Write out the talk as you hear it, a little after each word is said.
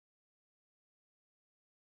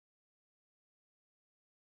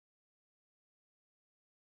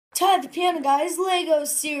Ty the Piano Guy's Lego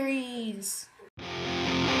series.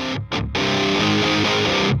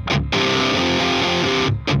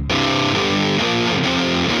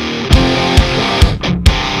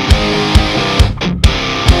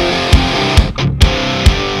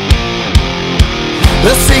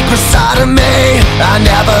 The secret side of me, I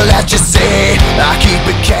never let you see. I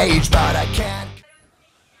keep it caged, but I can't.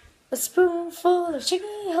 A spoonful of chicken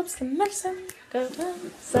helps the medicine go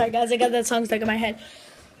down. Sorry guys, I got that song stuck in my head.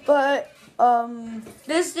 But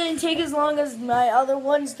this didn't take as long as my other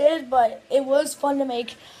ones did, but it was fun to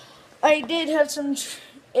make. I did have some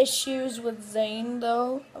issues with Zane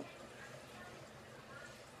though.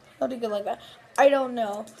 How do you go like that? I don't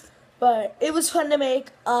know, but it was fun to make.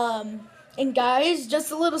 And guys, just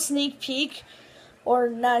a little sneak peek, or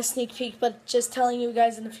not a sneak peek, but just telling you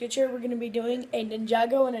guys in the future, we're going to be doing a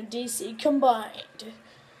Ninjago and a DC combined.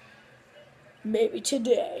 Maybe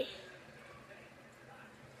today.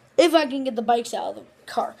 If I can get the bikes out of the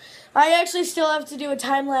car. I actually still have to do a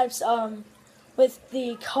time lapse with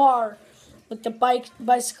the car, with the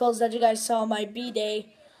bicycles that you guys saw on my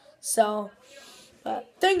B-Day. So,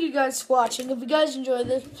 thank you guys for watching. If you guys enjoyed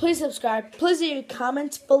this, please subscribe. Please leave a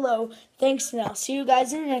comment below. Thanks, and I'll see you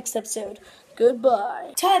guys in the next episode.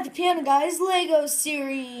 Goodbye. Ty the Piano Guy's Lego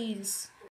series.